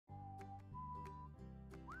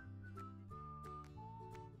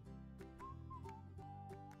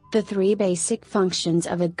The three basic functions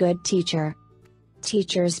of a good teacher.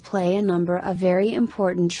 Teachers play a number of very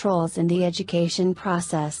important roles in the education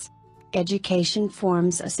process. Education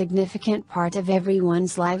forms a significant part of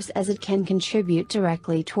everyone's lives as it can contribute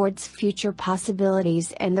directly towards future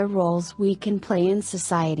possibilities and the roles we can play in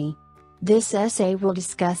society. This essay will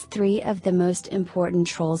discuss three of the most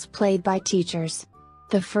important roles played by teachers.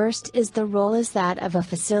 The first is the role is that of a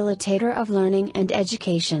facilitator of learning and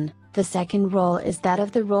education, the second role is that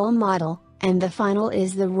of the role model, and the final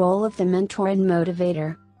is the role of the mentor and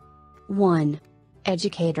motivator. 1.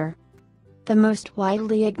 Educator. The most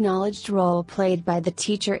widely acknowledged role played by the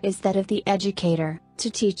teacher is that of the educator, to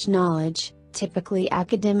teach knowledge, typically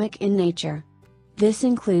academic in nature. This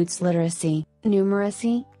includes literacy,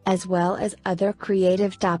 numeracy, as well as other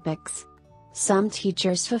creative topics. Some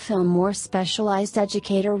teachers fulfill more specialized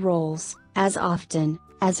educator roles, as often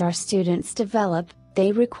as our students develop,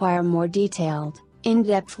 they require more detailed,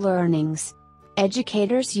 in-depth learnings.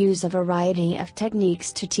 Educators use a variety of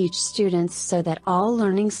techniques to teach students so that all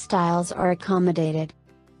learning styles are accommodated.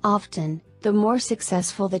 Often, the more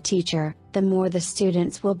successful the teacher, the more the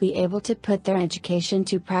students will be able to put their education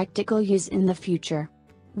to practical use in the future.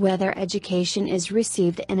 Whether education is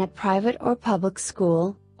received in a private or public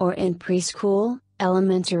school, or in preschool,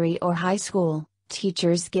 elementary or high school,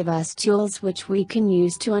 teachers give us tools which we can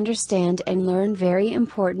use to understand and learn very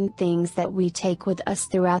important things that we take with us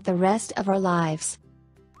throughout the rest of our lives.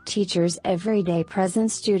 Teachers every day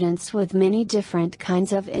present students with many different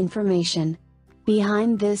kinds of information.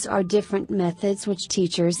 Behind this are different methods which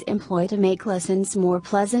teachers employ to make lessons more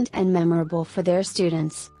pleasant and memorable for their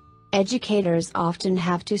students. Educators often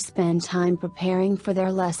have to spend time preparing for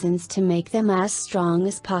their lessons to make them as strong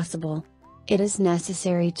as possible. It is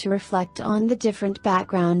necessary to reflect on the different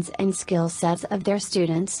backgrounds and skill sets of their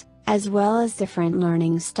students, as well as different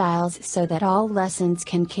learning styles so that all lessons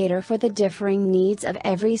can cater for the differing needs of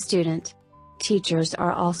every student. Teachers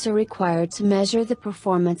are also required to measure the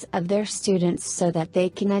performance of their students so that they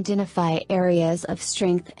can identify areas of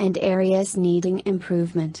strength and areas needing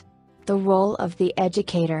improvement. The role of the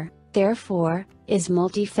educator, therefore, is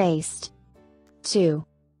multi-faced. 2.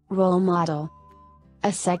 Role model.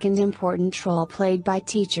 A second important role played by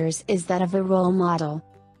teachers is that of a role model.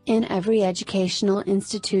 In every educational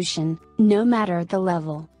institution, no matter the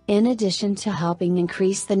level, in addition to helping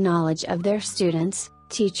increase the knowledge of their students,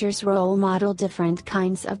 teachers role model different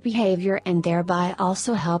kinds of behavior and thereby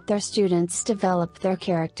also help their students develop their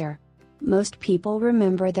character. Most people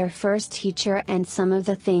remember their first teacher and some of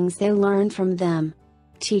the things they learned from them.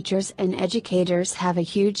 Teachers and educators have a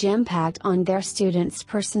huge impact on their students'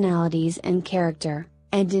 personalities and character,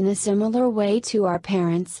 and in a similar way to our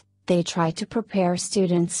parents, they try to prepare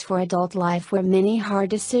students for adult life where many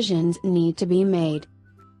hard decisions need to be made.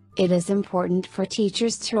 It is important for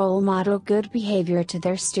teachers to role model good behavior to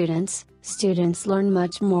their students. Students learn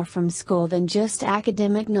much more from school than just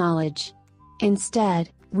academic knowledge.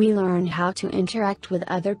 Instead, we learn how to interact with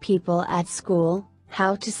other people at school,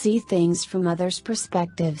 how to see things from others'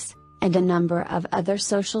 perspectives, and a number of other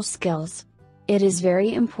social skills. It is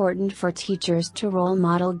very important for teachers to role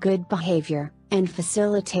model good behavior, and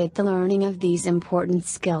facilitate the learning of these important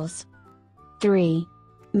skills. 3.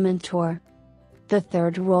 Mentor. The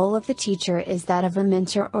third role of the teacher is that of a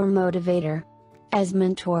mentor or motivator. As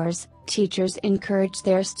mentors, teachers encourage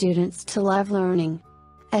their students to love learning.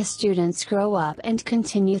 As students grow up and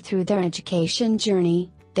continue through their education journey,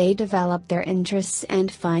 they develop their interests and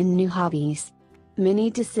find new hobbies. Many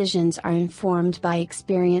decisions are informed by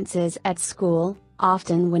experiences at school.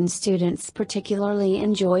 Often when students particularly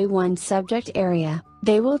enjoy one subject area,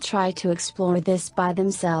 they will try to explore this by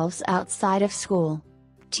themselves outside of school.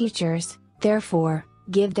 Teachers, therefore,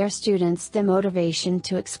 give their students the motivation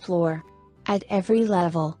to explore. At every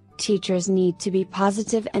level, teachers need to be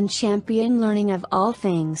positive and champion learning of all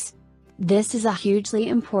things. This is a hugely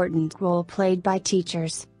important role played by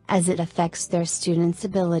teachers, as it affects their students'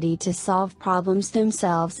 ability to solve problems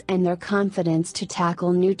themselves and their confidence to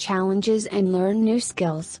tackle new challenges and learn new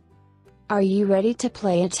skills. Are you ready to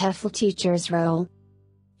play a TEFL teacher's role?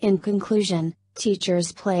 In conclusion,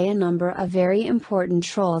 teachers play a number of very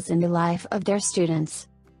important roles in the life of their students.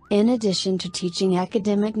 In addition to teaching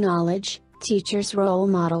academic knowledge, teachers role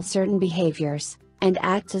model certain behaviors, and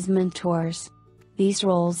act as mentors. These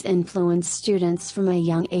roles influence students from a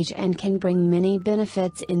young age and can bring many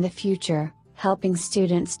benefits in the future, helping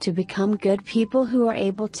students to become good people who are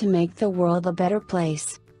able to make the world a better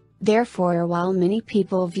place. Therefore, while many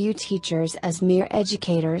people view teachers as mere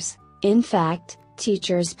educators, in fact,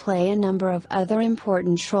 teachers play a number of other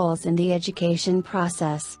important roles in the education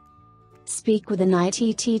process. Speak with an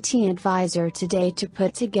ITTT advisor today to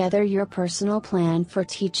put together your personal plan for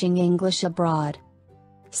teaching English abroad.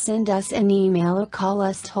 Send us an email or call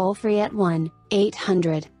us toll-free at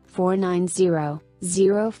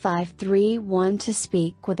 1-800-490-0531 to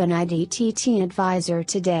speak with an ITTT advisor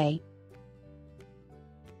today.